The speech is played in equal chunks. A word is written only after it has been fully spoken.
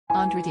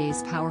Andra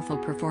Day's powerful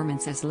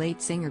performance as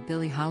lead singer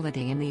Billie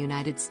Holiday in the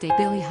United States.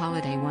 Billie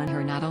Holiday won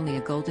her not only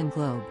a Golden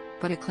Globe,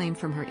 but acclaim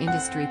from her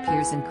industry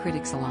peers and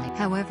critics alike.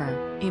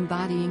 However,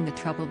 embodying the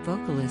troubled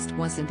vocalist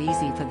wasn't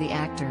easy for the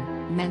actor,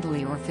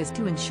 mentally or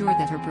physically. To ensure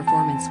that her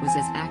performance was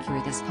as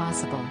accurate as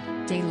possible,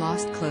 Day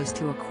lost close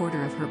to a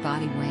quarter of her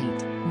body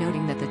weight,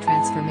 noting that the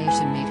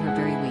transformation made her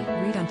very weak.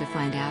 Read on to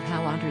find out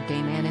how Andra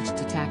Day managed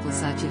to tackle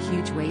such a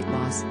huge weight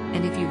loss,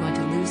 and if you want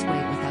to lose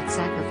weight without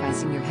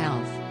sacrificing your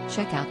health,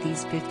 check out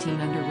these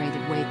 15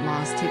 underrated weight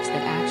loss tips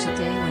that actually.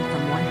 Day went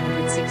from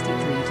 163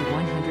 to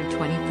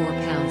 124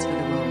 pounds for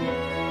the role.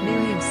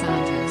 Myriam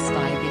Santos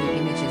via Getty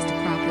Images to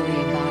properly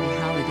embody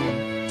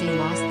Holiday, Day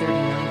lost 39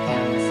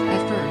 pounds.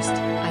 At first,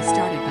 I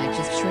started by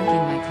just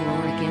shrinking my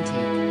caloric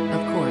intake,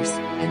 of course,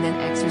 and then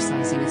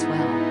exercising as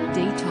well,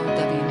 Day told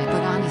WM.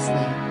 But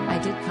honestly, I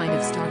did kind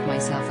of starve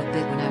myself a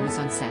bit when I was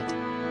on set.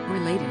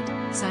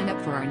 Related, sign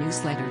up for our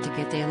newsletter to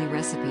get daily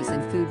recipes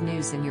and food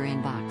news in your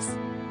inbox.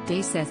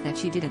 Day says that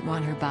she didn't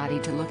want her body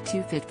to look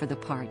too fit for the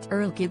part.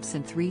 Earl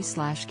Gibson III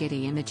 /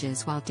 Getty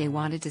Images While Day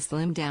wanted to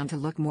slim down to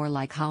look more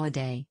like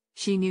Holiday.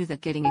 She knew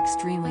that getting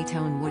extremely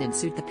toned wouldn't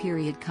suit the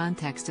period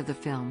context of the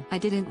film. I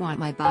didn't want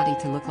my body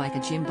to look like a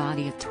gym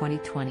body of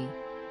 2020.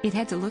 It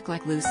had to look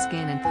like loose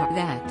skin and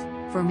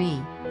that, for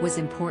me, was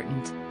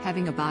important,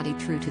 having a body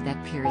true to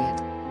that period.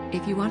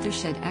 If you want to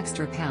shed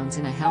extra pounds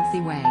in a healthy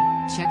way,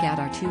 check out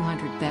our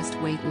 200 best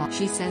weight loss.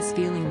 She says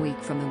feeling weak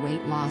from the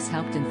weight loss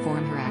helped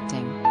inform her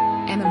acting.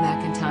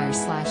 McIntyre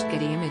 /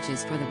 Getty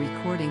Images for the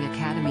Recording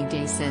Academy.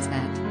 Day says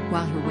that,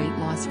 while her weight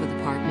loss for the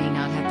part may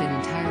not have been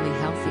entirely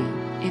healthy,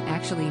 it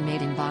actually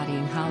made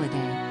embodying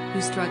Holiday,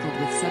 who struggled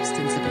with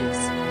substance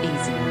abuse,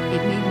 easy.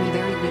 It made me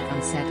very weak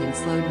on set and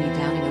slowed me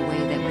down in a way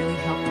that really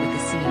helped with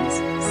the scenes,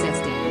 says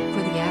Day.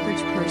 For the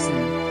average person,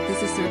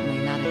 this is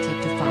certainly not a tip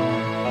to follow.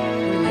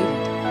 Related,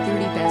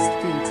 30 best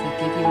foods that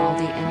give you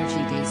all-day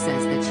energy. Day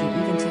says that she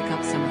even took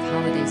up some of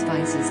Holiday's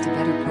vices to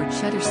better port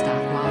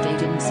Shutterstock While. Day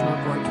didn't smoke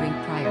or drink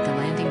prior to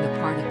landing the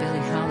part of Billie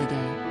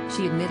Holiday.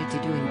 She admitted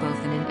to doing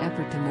both in an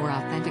effort to more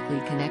authentically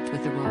connect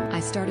with the role. I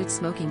started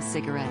smoking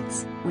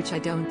cigarettes, which I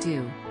don't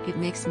do. It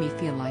makes me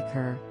feel like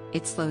her.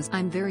 It slows.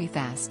 I'm very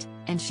fast,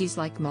 and she's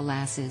like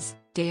molasses,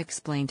 Day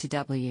explained to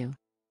W.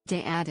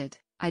 Day added,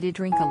 I did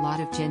drink a lot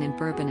of gin and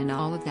bourbon and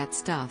all of that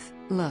stuff.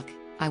 Look,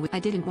 I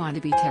didn't want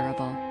to be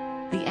terrible.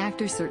 The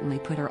actor certainly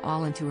put her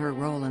all into her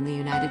role in the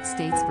United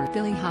States for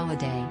Billie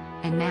Holiday,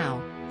 and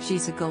now,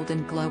 she's a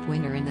Golden Globe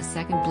winner and the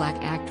second black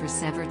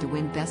actress ever to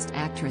win Best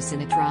Actress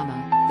in a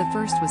Drama. The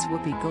first was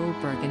Whoopi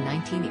Goldberg in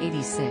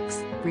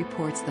 1986,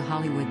 reports The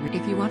Hollywood.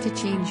 If you want to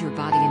change your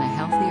body in a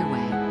healthier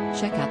way,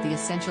 check out the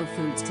essential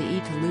foods to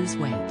eat to lose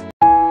weight.